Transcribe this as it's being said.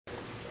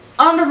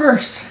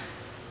Underverse.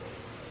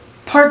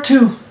 Part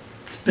 2.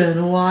 It's been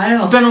a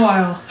while. It's been a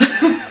while.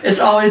 It's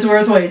always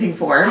worth waiting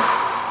for,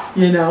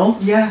 you know?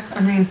 Yeah, I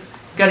mean,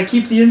 gotta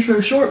keep the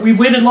intro short. We've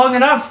waited long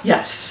enough.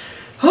 Yes.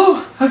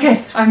 Oh,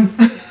 okay. I've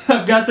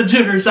got the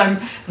jitters. I'm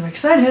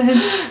excited.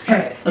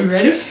 Okay, you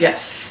ready?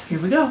 Yes. Here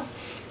we go.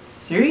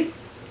 3,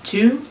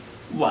 2,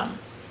 1.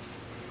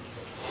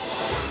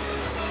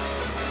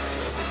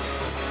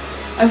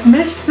 I've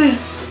missed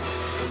this.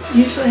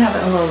 You usually have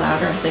it a little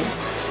louder, I think.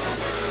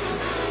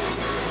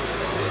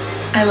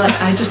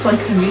 I just like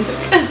the music.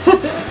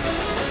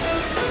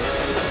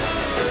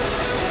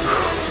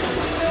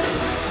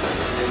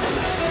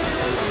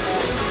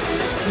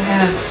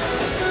 Man.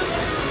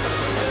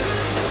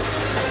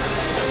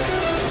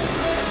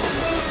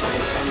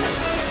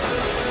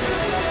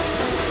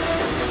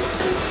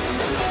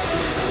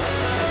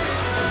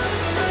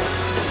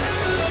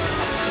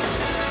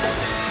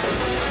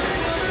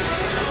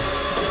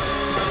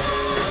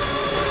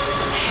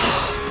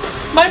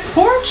 My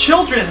poor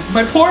children.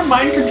 My poor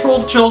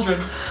mind-controlled children.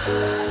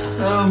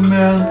 Oh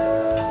man.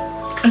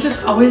 I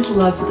just always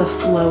love the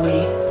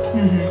flowy.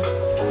 Yeah.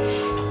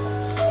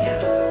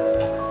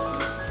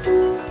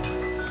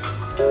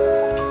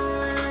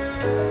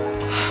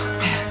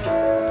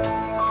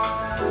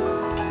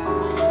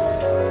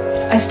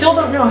 I still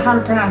don't know how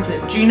to pronounce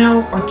it.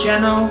 Gino or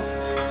Geno?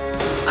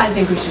 I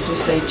think we should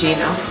just say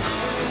Gino.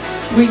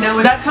 We know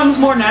it. That comes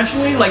more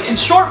naturally. Like,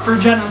 it's short for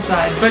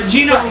genocide, but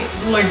Gino,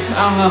 like,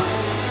 I don't know.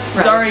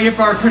 Right. Sorry if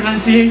our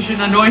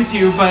pronunciation annoys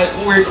you, but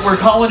we're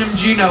calling him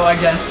Gino, I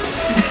guess.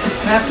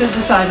 We have to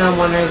decide on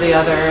one or the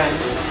other. And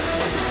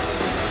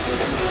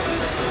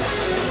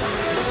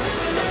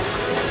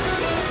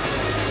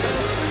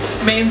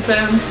Main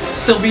sends,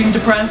 still being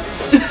depressed.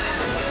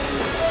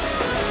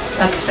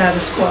 that's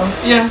status quo.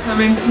 Yeah, I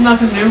mean,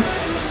 nothing new.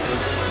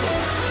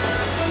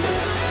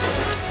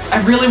 I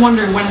really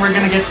wonder when we're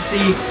gonna get to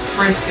see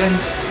Frisk and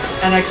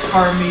NX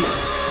Car meet.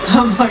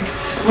 I'm like,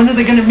 when are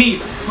they gonna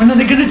meet? When are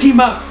they gonna team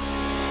up?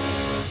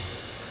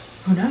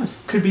 Who knows?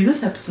 Could be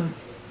this episode.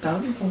 That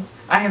would be cool.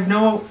 I have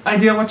no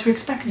idea what to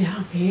expect.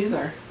 Yeah, me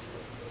either.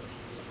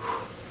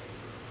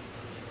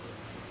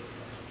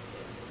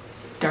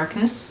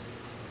 Darkness.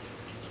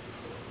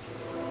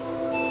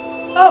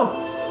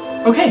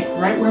 Oh! Okay,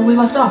 right where we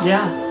left off.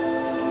 Yeah.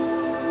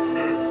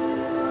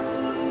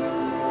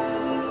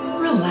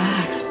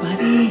 Relax,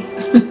 buddy.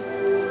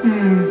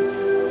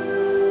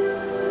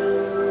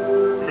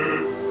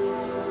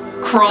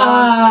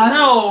 Cross.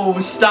 No,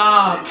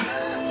 stop.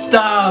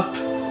 Stop.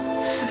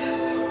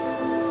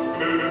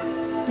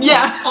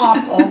 Yeah.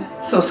 Awful.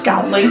 So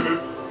scowly.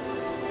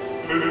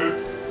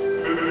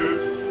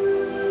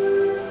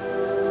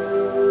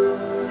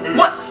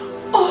 What?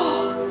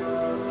 Oh.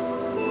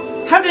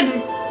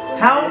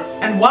 How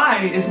and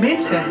why is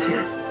Main Sans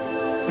here?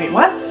 Wait,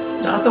 what?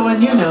 Not the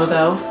one you know,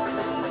 though.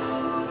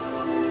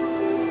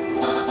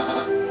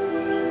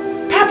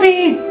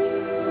 Pappy!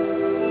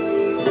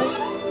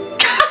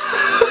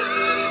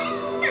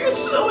 You're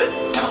so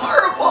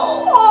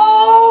adorable.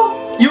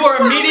 Oh! You are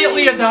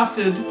immediately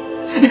adopted.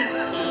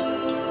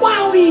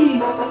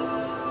 Wowie!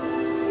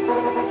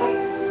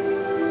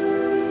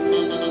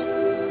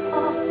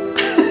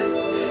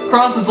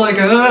 Cross is like,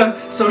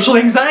 social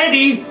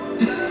anxiety.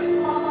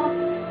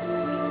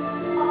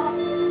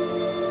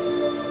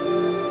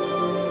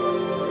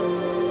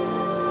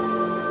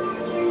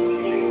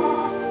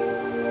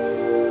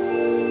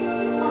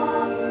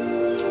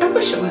 I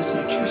wish it was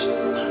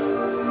nutritious enough.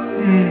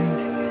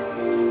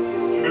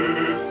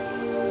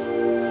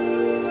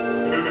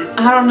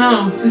 I don't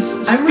know.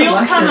 This I'm feels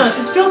kind of. reluctant.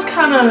 This feels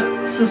kind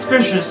of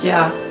suspicious.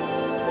 Yeah.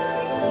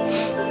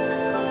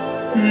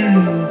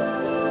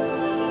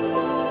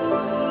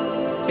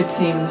 It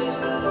seems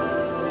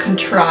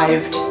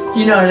contrived.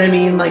 You know what I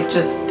mean? Like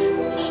just.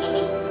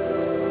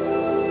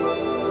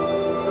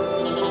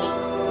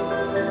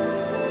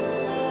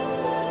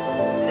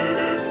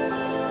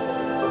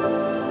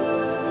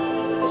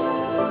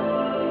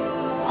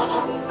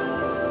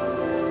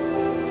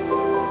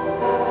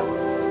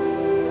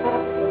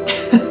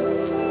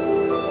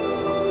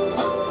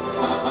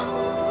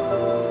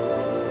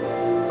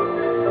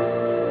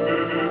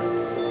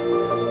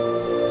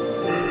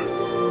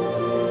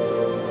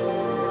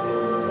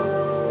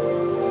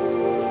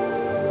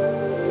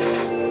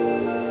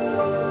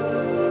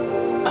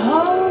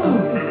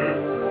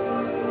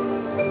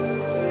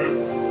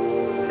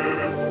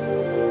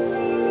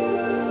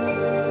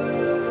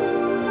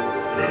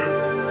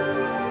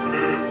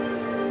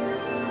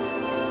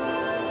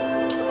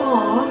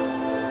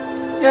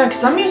 Yeah,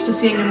 because I'm used to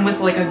seeing him with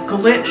like a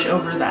glitch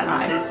over that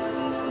eye.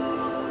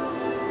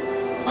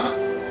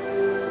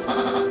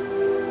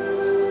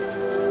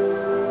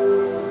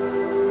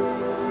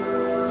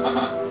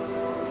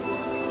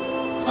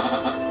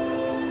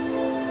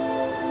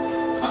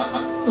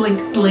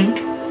 Blink,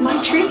 blink,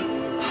 my tree.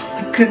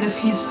 Oh my goodness,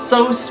 he's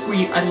so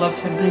sweet. I love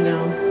him. I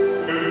know.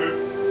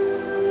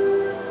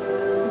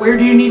 Where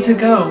do you need to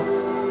go?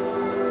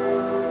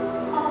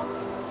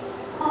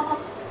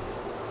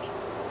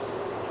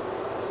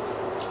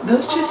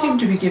 Those two seem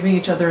to be giving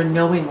each other a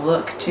knowing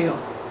look, too.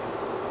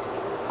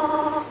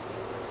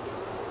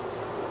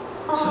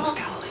 So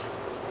scowly.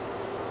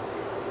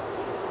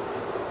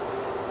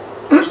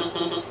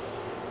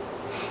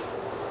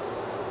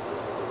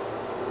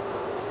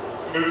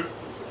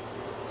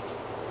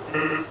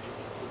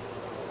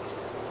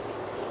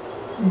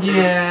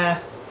 Yeah.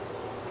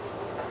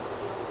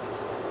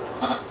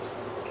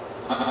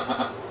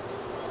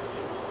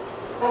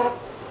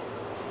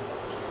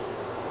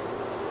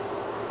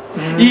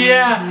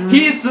 Yeah,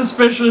 he's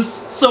suspicious,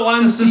 so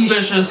I'm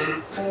suspicious.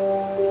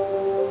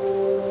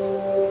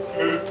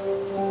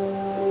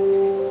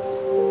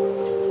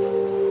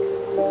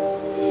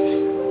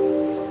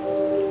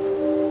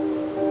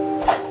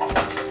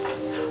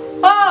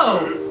 Oh!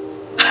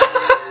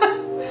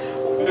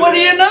 What do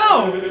you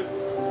know?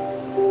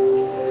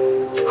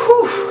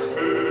 Whew.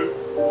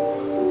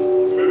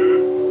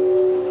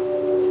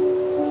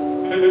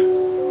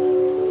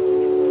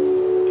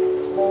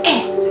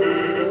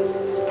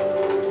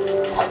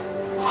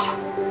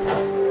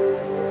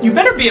 You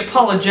better be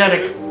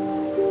apologetic.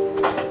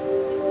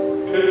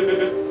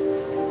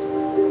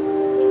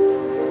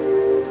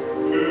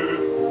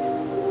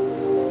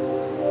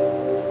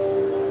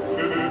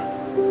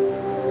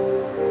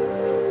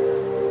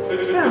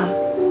 Yeah.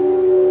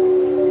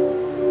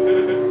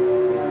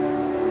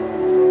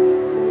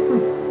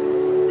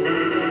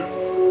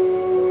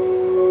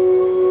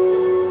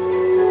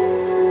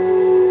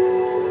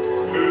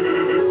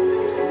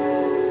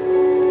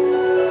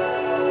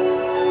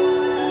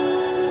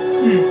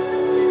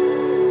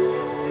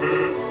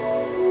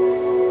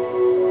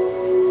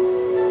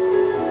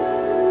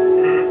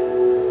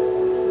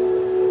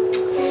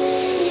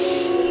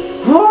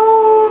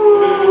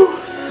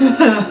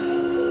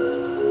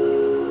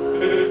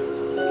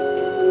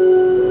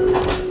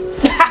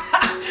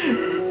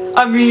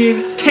 I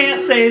mean, can't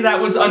say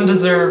that was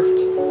undeserved.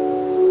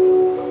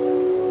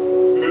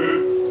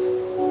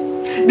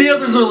 The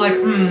others are like,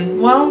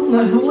 well,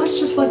 let's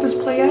just let this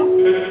play out.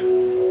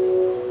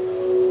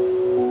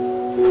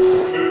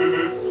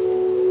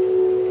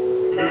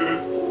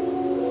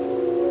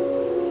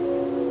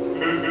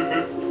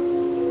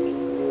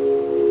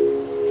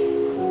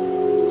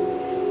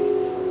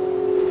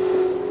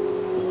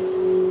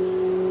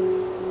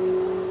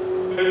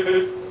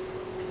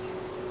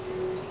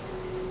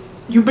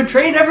 You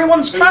betrayed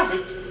everyone's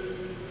trust.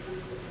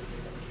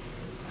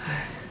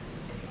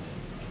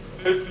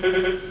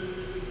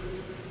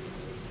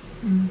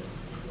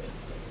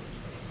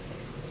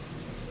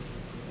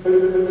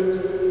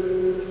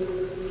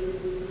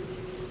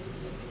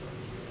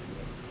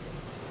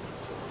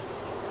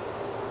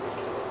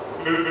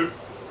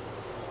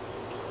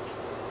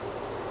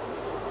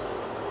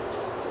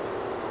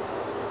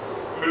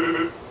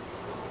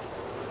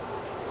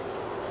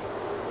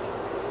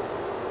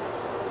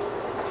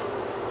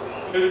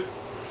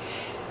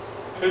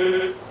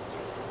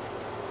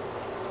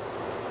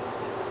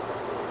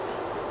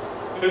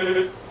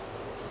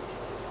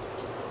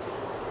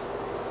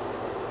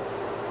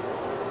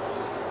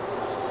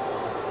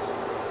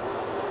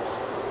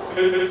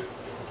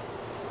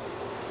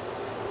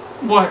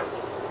 What?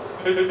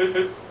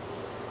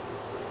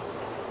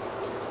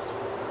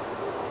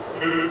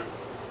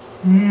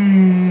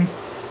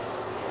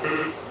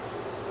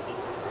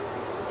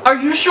 Are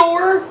you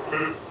sure?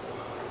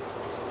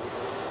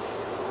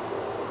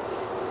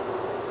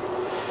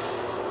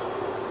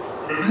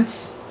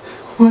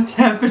 What's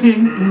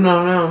happening?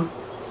 No.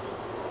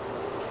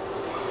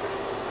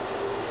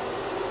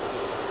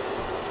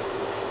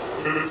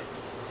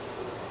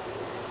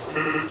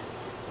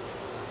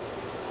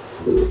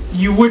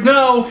 You would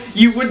know!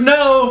 You would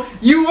know!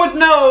 You would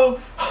know!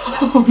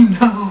 Oh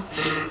no!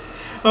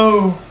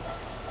 Oh.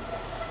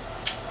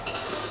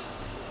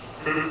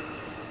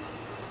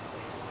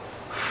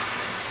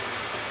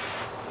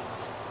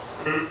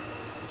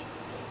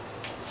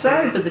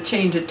 Sorry for the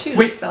change of tune,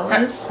 Wait,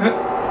 fellas.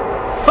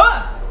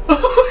 Ah!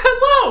 Oh,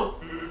 hello!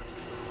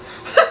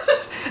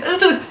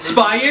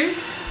 Spying?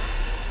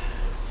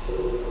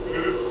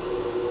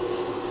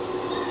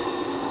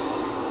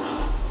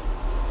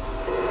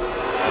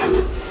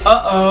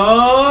 Uh-oh?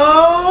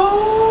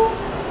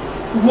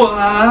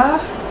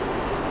 What?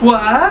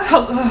 What?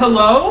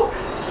 Hello?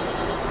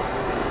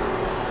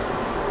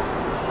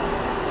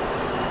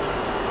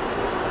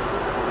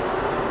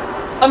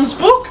 I'm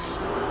spooked!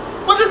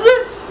 What is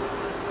this?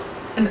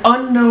 An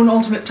unknown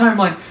alternate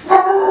timeline.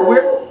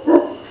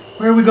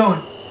 Where are we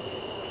going?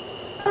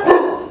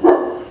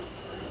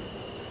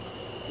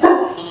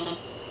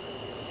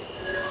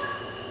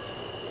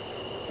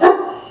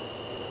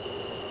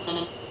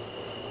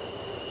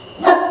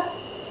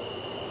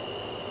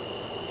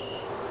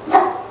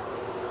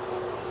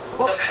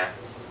 What the heck?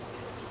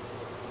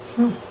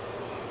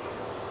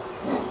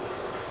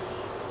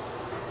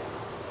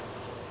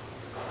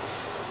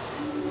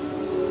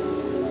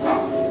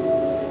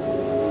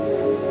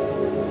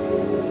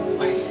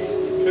 What is this?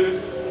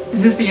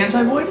 Is this the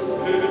anti-void?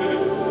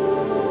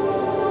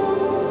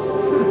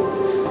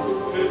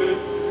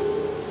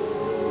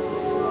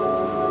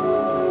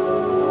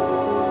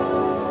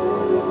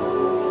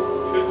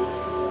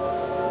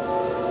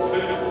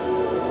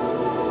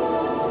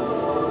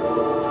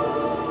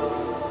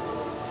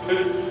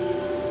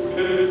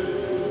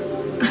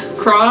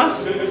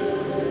 Cross?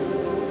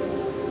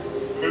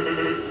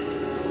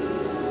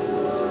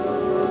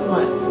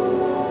 What?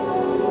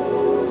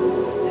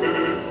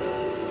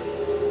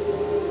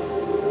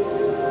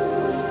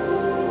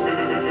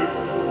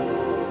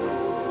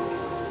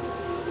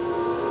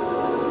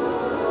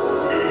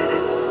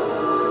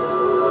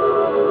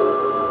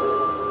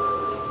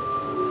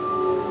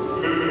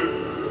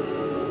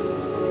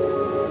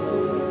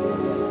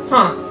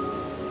 Huh.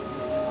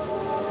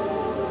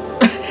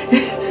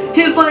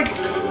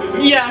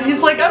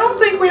 He's like, I don't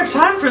think we have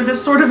time for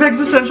this sort of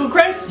existential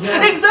crisis.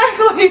 Yeah.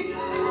 Exactly!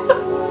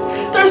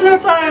 There's no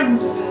time.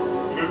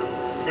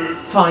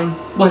 Fine,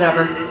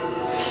 whatever.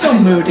 So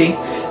moody.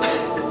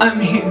 I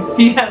mean,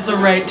 he has a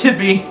right to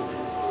be.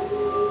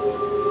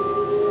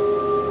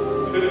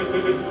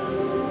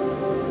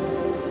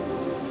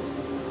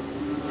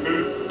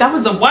 That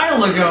was a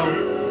while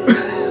ago.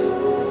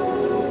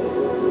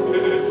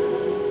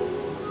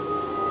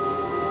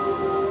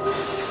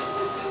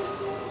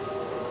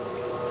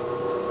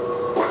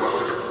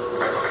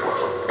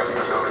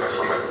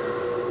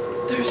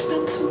 There's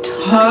been some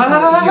talk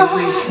about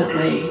you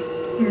recently.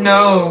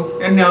 No.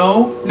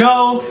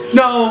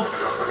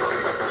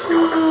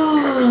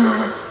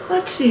 Oh,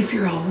 let's see if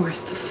you're all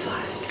worth the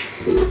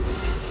fuss.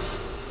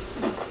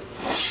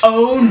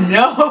 Oh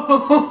no!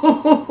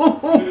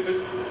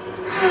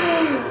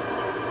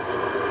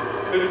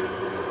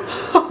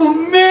 Oh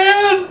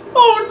man!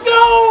 Oh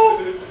no!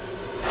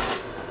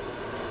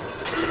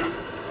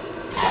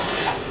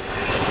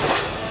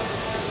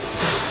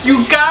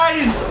 You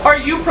guys, are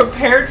you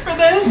prepared for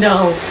this?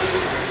 No.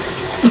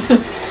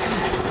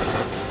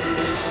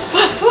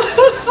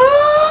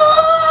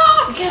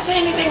 I can't say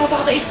anything with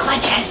all these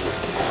glitches.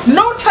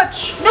 No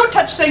touch! No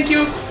touch, thank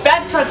you!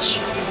 Bad touch!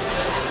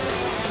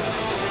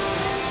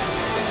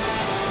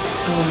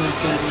 Oh my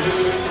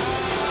goodness.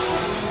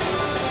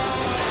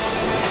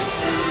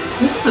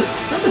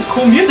 This is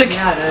cool music.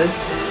 Yeah, it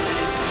is.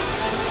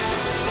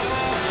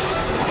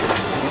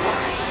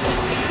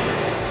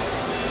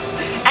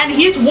 And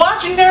he's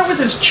watching there with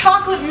his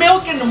chocolate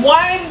milk and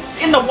wine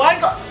in the wine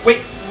glass.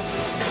 Wait.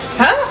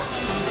 Huh?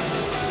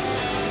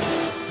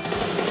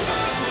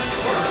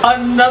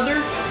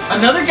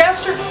 Another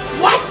gaster?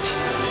 What?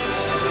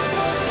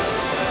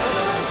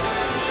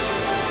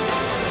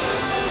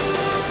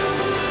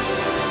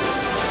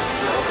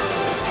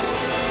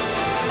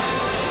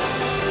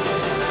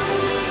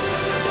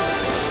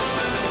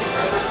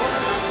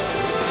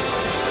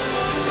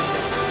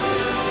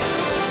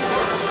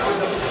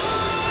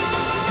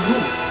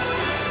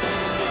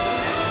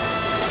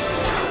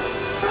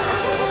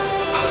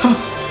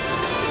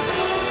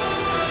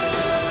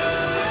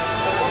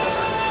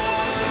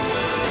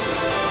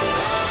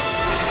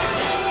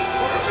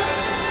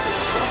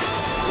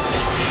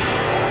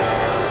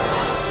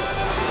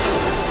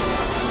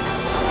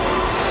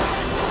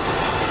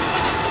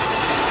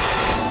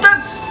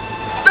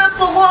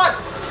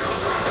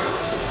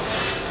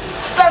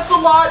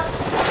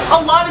 A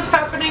lot is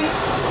happening.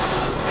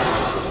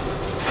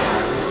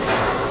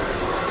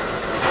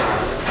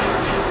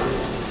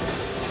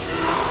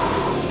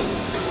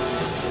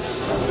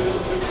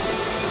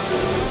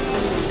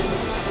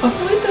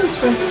 Avoid those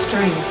red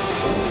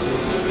strings.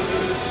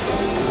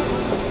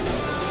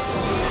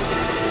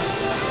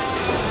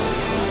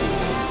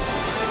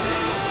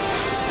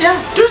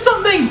 Yeah, do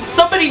something!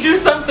 Somebody do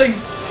something!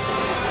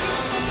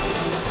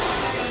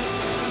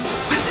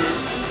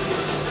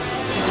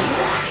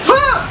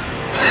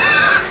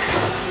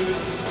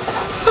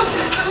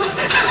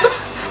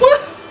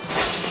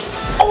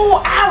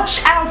 Oh,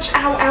 ouch, ouch,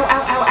 ow, ow,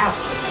 ow, ow, ow.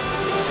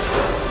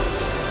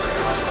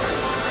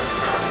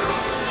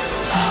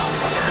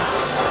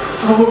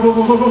 Oh,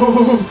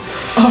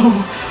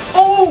 oh,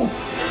 oh,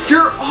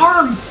 your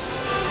arms.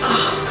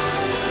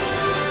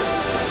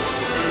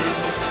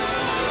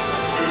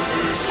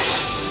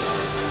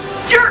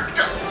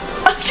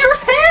 Your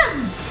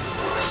hands,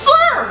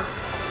 sir.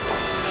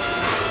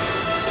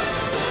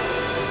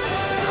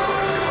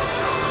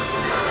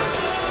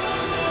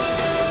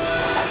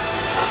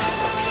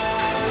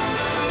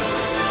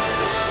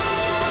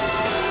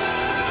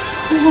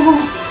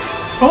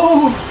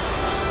 Oh,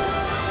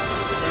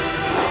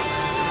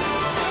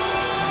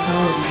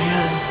 Oh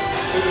man.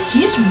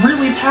 he's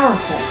really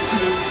powerful.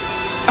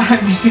 I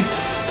mean,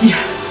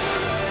 yeah.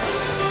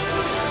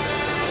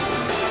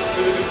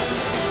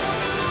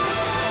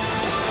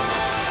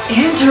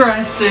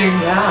 Interesting.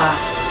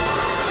 Yeah.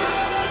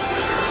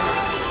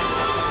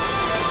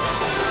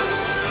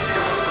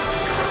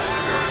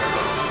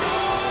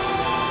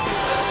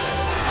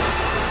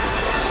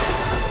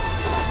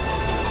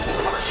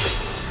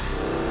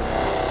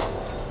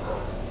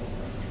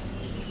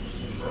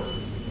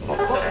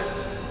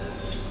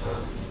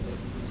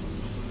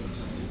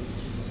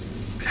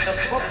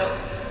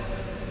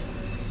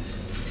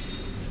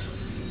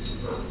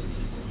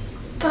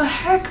 The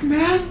heck,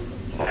 man?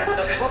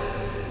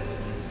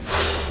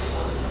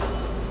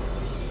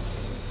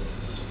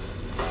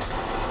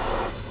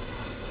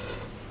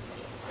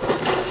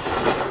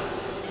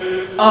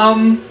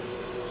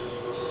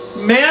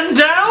 Man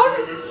down?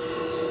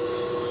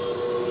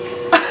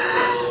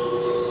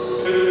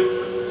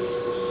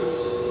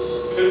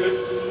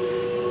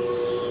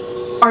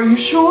 Are you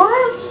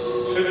sure?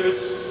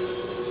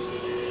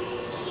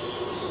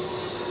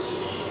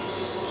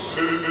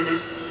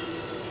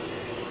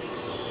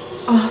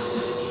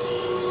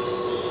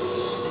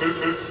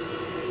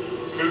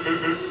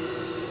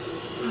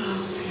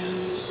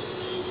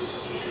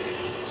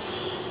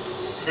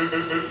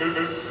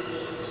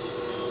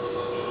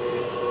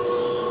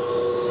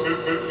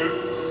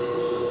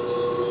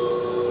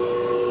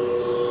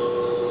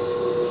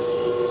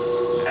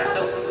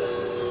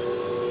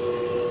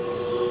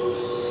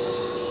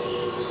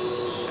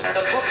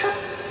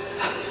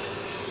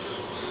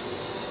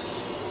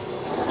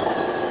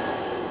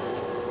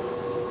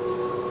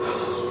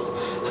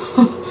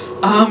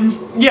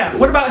 Yeah,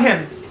 what about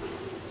him?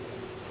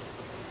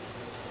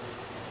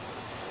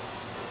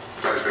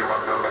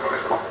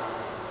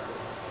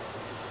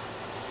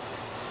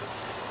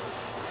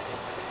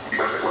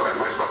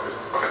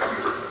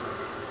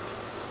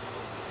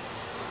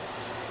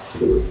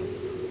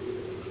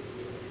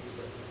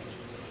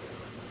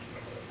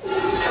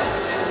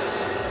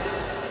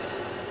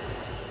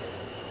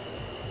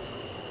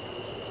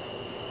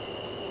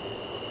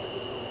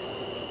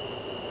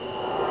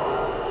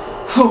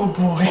 Oh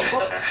boy.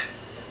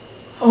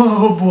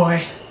 Oh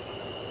boy.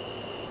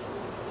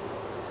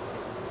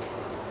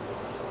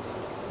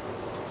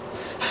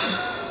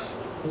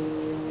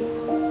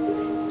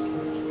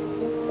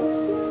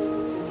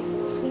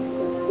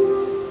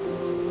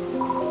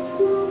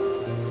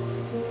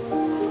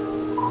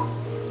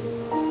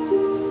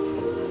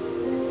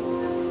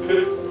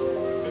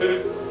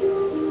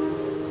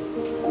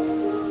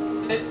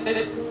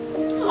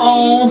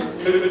 Oh.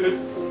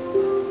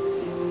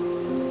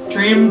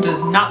 Dream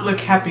does not look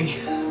happy.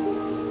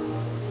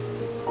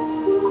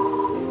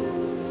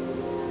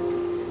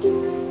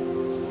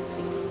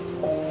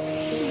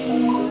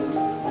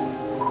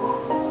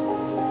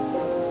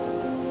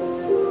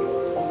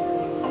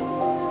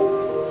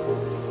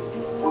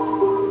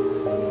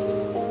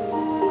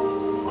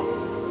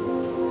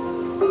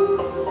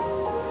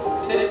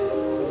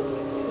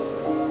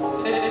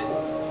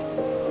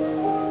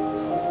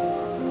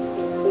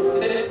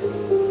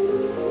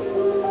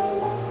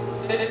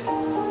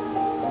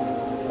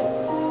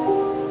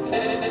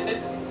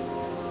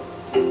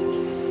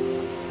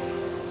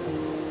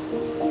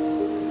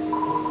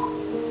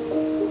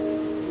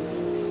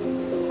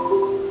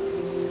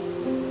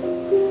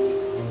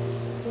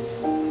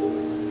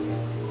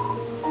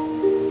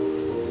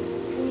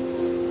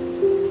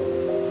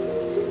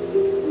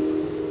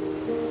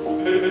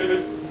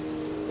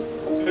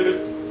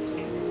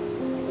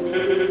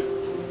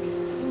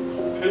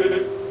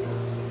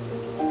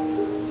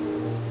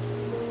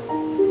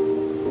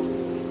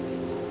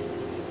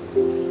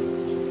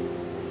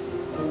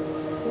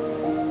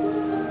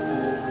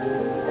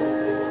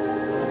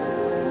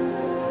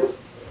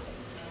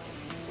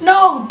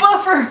 No,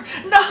 buffer!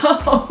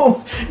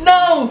 No!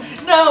 No!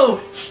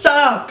 No!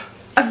 Stop!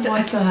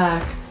 What the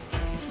heck?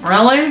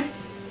 Really?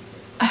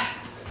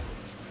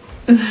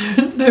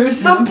 There's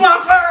The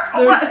buffer!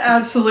 There's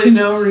absolutely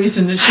no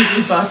reason it should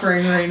be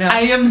buffering right now.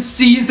 I am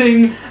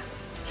seething.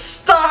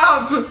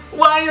 Stop!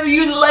 Why are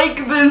you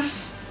like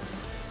this?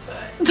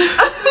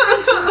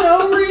 There's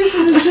no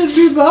reason it should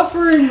be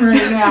buffering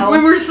right now. We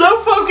were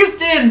so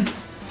focused in.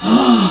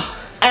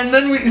 And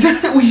then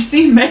we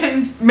see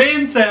man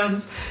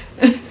sounds.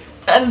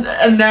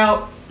 And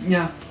now,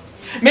 yeah.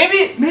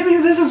 Maybe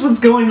this is what's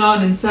going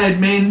on inside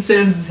Man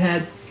Sans'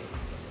 head.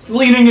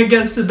 Leaning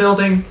against a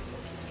building,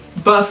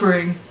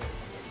 buffering.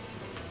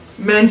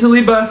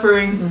 Mentally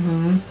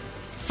buffering.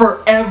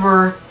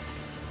 Forever.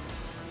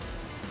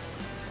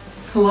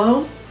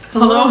 Hello?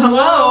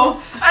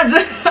 Hello?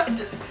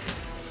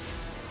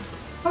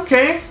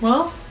 Okay,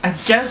 well, I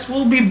guess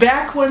we'll be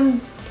back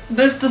when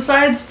this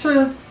decides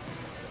to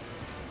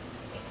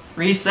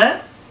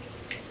reset.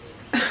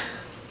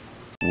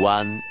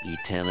 One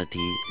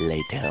eternity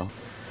later.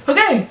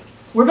 Okay,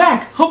 we're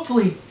back,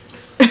 hopefully.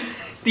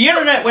 The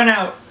internet went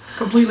out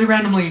completely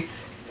randomly.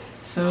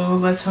 So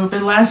let's hope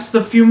it lasts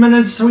the few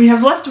minutes we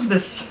have left of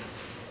this.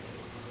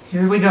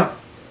 Here we go.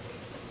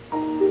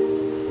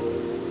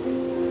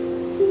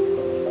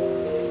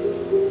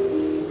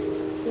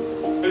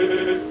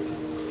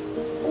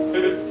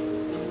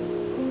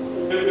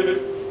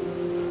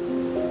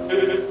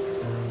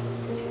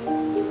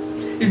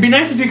 It'd be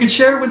nice if you could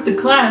share with the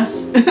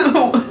class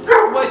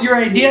what your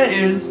idea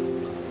is.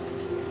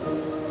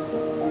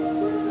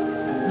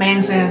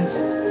 Man Sans,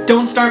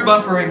 don't start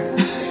buffering.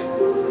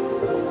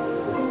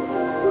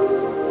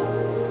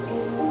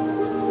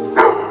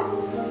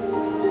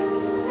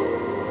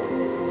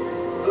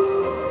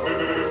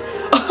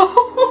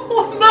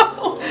 Oh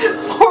no!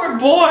 Poor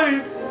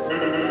boy!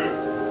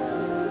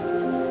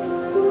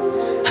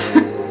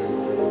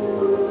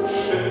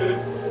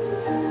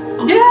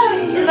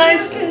 Yeah,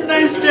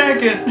 nice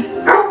jacket.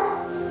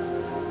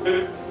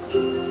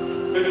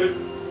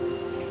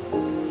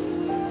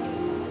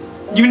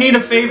 You need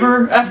a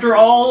favor after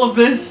all of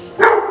this?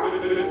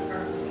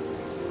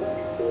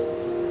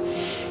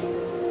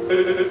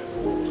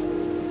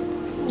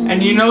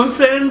 And you know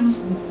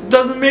Sans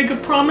doesn't make a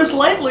promise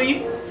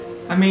lightly.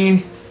 I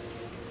mean...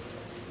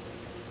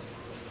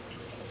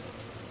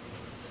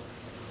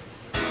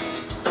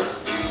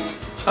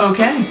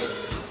 Okay.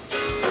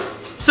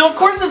 So of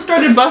course it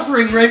started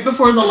buffering right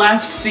before the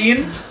last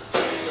scene.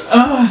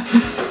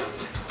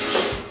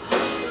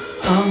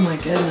 Oh my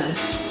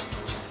goodness.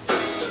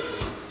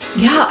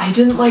 Yeah, I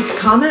didn't like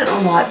comment a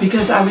lot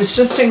because I was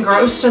just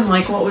engrossed in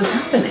like what was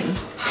happening.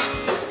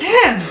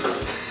 Man!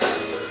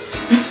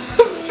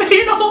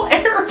 Fatal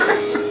error!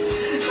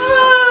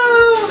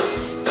 Oh,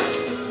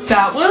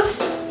 that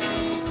was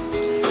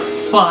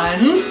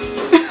fun.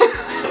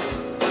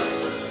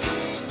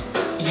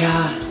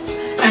 Yeah.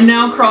 And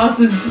now Cross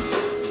is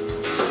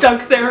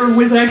stuck there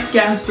with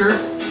X-Gaster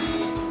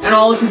and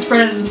all of his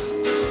friends,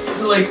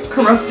 like,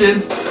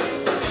 corrupted.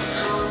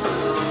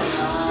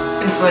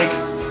 It's like,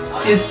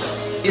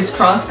 is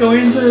Cross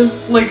going to,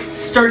 like,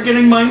 start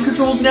getting mind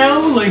controlled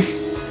now? Like,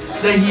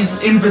 that he's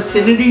in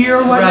vicinity or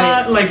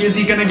whatnot? Right. Like, is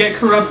he gonna get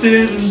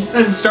corrupted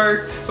and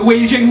start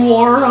waging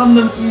war on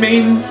the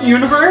main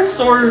universe?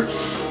 Or...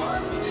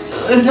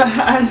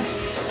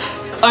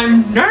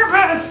 I'm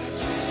nervous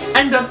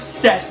and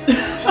upset.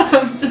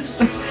 I'm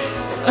just...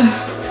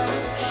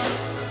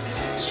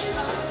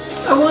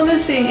 I want to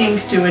see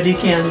Ink do what he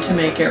can to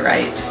make it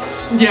right.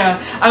 Yeah,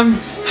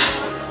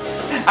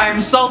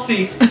 I'm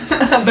salty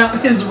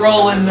about his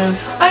role in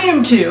this. I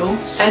am too.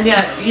 And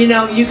yet, you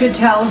know, you could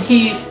tell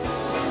he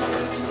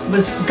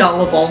was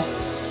gullible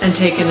and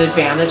taken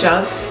advantage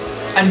of.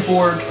 And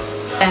bored.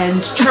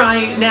 And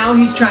now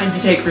he's trying to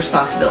take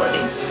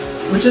responsibility,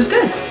 which is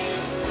good.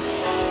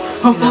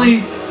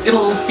 Hopefully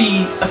it'll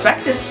be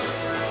effective.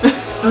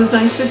 It was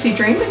nice to see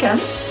Dream again.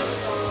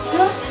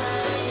 Yeah,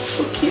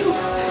 so cute.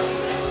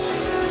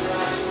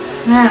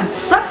 Man, it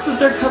sucks that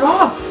they're cut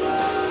off.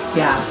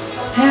 Yeah,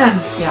 Man,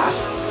 yeah.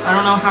 I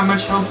don't know how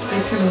much help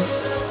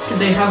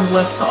they have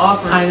left to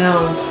offer. I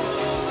know.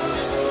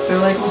 They're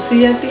like, we'll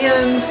see you at the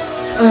end.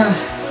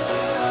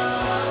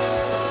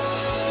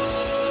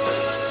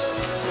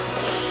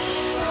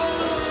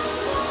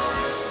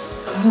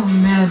 Oh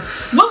man,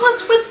 what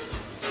was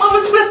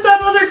with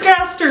that other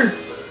Gaster?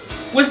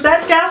 Was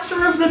that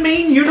Gaster of the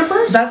main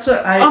universe? That's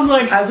what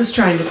I was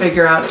trying to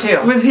figure out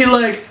too. Was he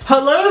like,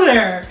 hello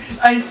there,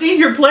 I see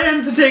your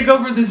plan to take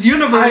over this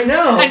universe, I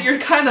know. and you're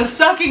kind of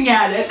sucking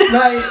at it.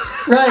 Right,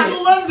 right.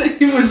 I love that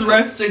he was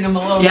roasting him a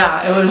little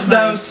Yeah, bit. it was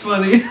That nice. was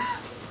funny.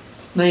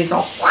 Then he's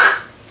all,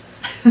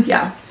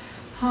 yeah.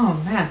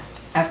 Oh man,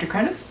 after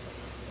credits?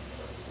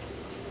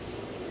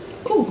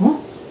 Ooh.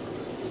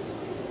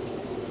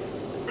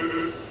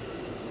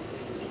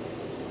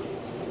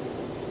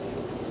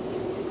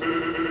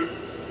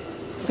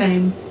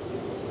 Same.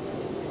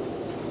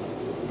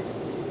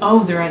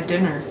 Oh, they're at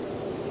dinner.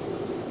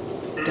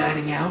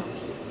 Dining out.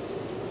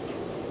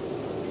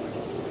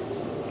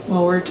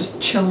 Well, we're just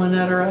chilling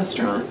at a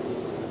restaurant.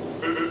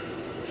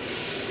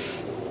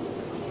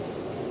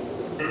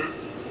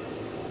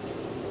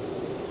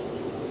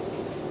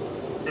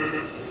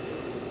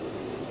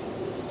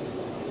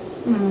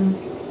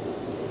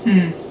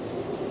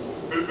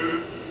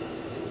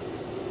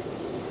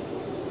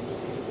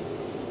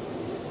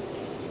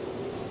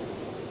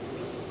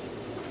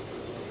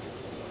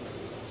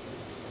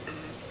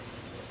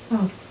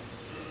 Oh.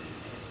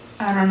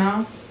 I don't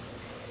know.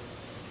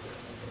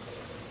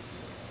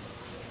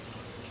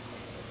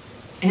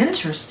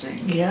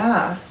 Interesting.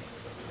 Yeah.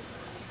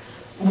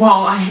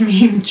 Well, I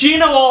mean,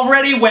 Gino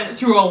already went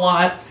through a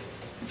lot,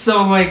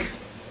 so like,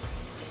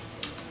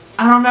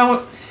 I don't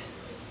know.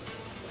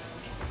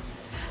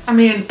 I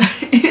mean,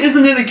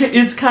 isn't it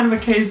it's kind of a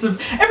case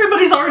of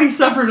everybody's already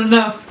suffered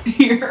enough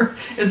here.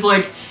 It's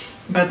like,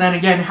 but then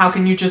again, how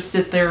can you just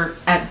sit there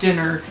at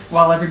dinner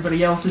while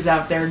everybody else is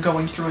out there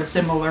going through a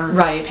similar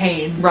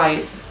pain?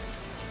 Right.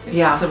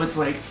 Yeah. So it's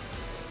like,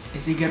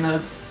 is he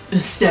gonna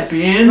step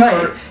in?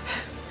 Right. Or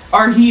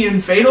are he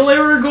and Fatal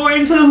Error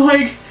going to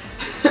like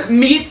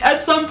meet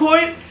at some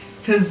point?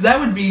 Because that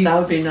would be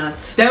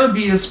nuts. That would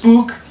be a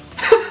spook.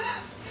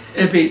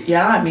 It'd be,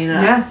 yeah, I mean,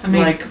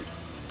 like,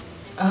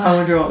 I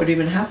wonder what would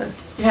even happen.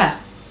 Yeah.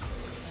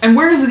 And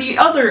where's the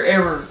other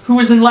Error who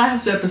was in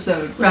last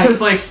episode? Right. Because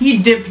like he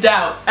dipped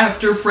out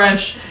after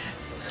Fresh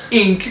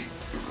Ink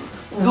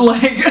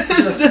like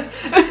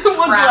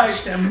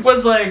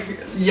was like,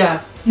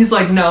 yeah. He's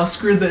like, no,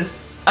 screw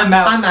this. I'm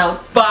out. I'm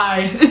out.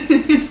 Bye.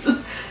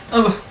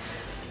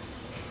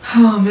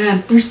 Oh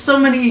man, there's so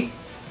many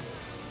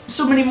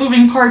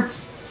moving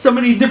parts, so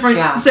many different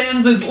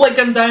Sans. It's like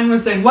Undyne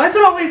was saying, why is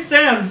it always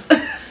Sans?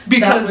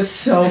 That was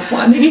so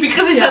funny.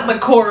 Because he's at the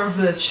core of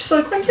this. She's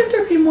like, why can't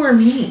there be more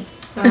me?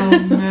 Oh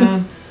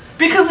man.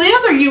 Because the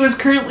other you is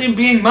currently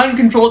being mind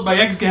controlled by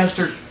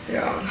X-Gaster.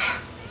 Yeah.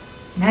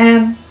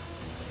 Man.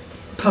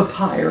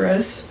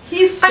 Papyrus.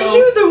 He's so... I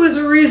knew there was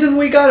a reason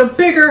we got a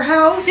bigger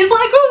house. He's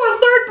like, oh, a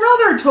third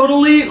brother!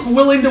 Totally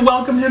willing to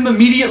welcome him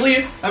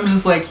immediately. I'm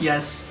just like,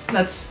 yes,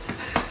 that's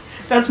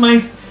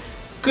my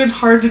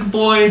good-hearted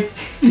boy.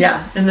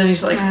 Yeah, and then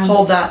he's like,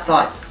 hold that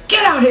thought.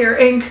 Get out here,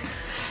 Ink!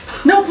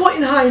 No point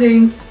in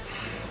hiding.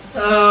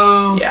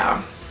 Oh.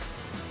 Yeah.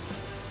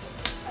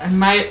 I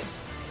might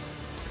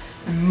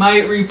I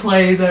might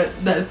replay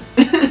that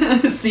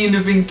scene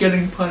of Ink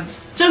getting punched.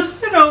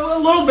 Just, you know, a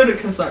little bit of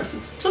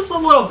catharsis. Just a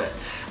little bit.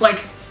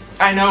 Like,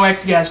 I know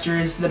X-Gaster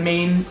is the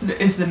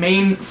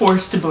main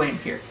force to blame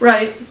here.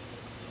 Right.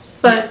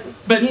 But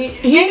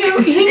he knew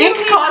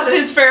Ink caused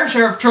his fair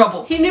share of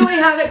trouble. He knew he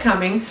had it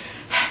coming.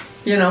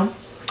 You know.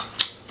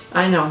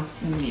 I know.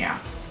 Yeah.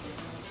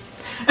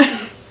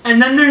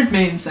 And then there's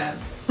Main Sans.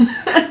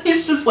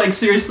 He's just like,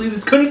 seriously,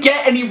 this couldn't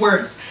get any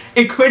worse.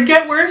 It could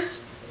get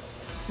worse,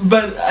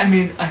 but I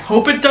mean, I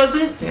hope it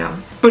doesn't. Yeah.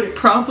 But it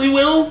probably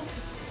will.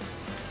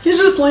 He's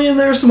just laying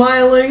there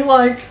smiling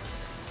like,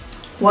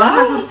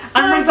 wow.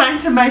 I'm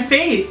resigned to my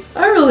fate.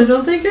 I really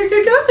don't think it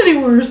could get any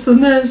worse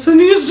than this. And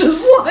he's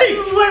just like,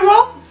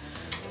 well,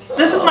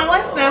 this is my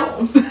life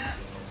now.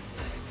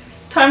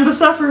 Time to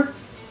suffer.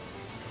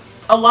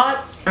 A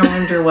lot. I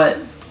wonder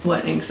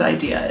what Ink's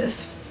idea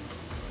is.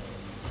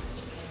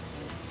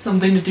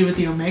 Something to do with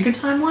the Omega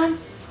timeline?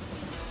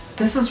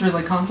 This is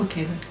really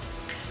complicated.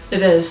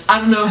 It is. I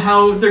don't know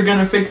how they're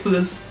gonna fix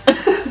this.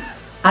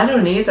 I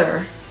don't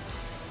either.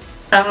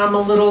 And I'm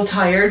a little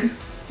tired.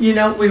 You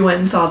know, we went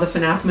and saw the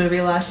FNAF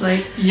movie last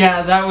night.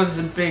 Yeah, that was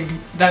a big.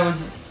 That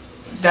was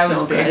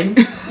big.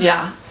 Good.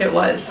 Yeah, it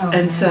was. Oh, and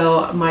man.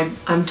 so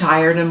I'm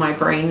tired and my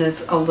brain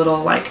is a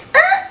little like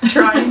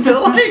trying to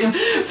like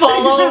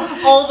follow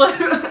all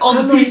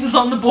the pieces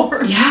on the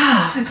board.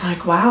 Yeah,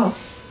 like wow.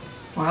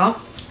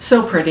 Wow.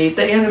 So pretty.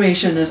 The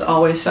animation is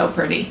always so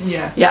pretty.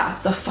 Yeah. Yeah,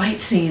 the fight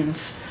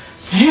scenes.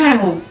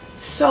 Man.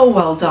 So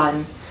well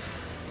done.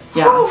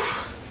 Yeah. Whew.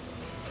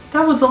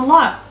 That was a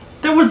lot.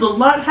 There was a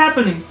lot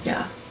happening.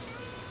 Yeah.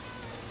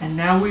 And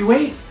now we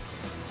wait.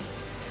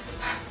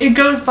 It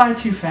goes by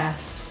too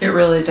fast. It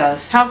really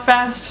does. How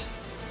fast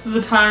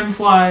the time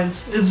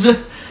flies is just...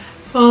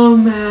 Oh,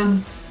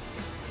 man.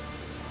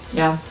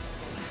 Yeah.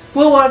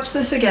 We'll watch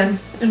this again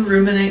and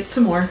ruminate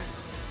some more.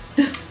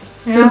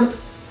 Yeah.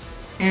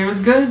 It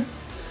was good.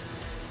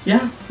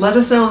 Yeah. Let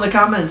us know in the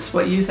comments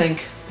what you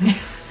think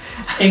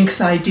Ink's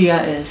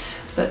idea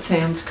is that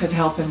Sans could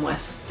help him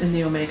with in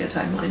the Omega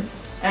timeline.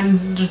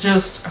 And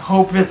just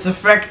hope it's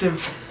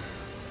effective.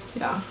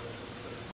 Yeah.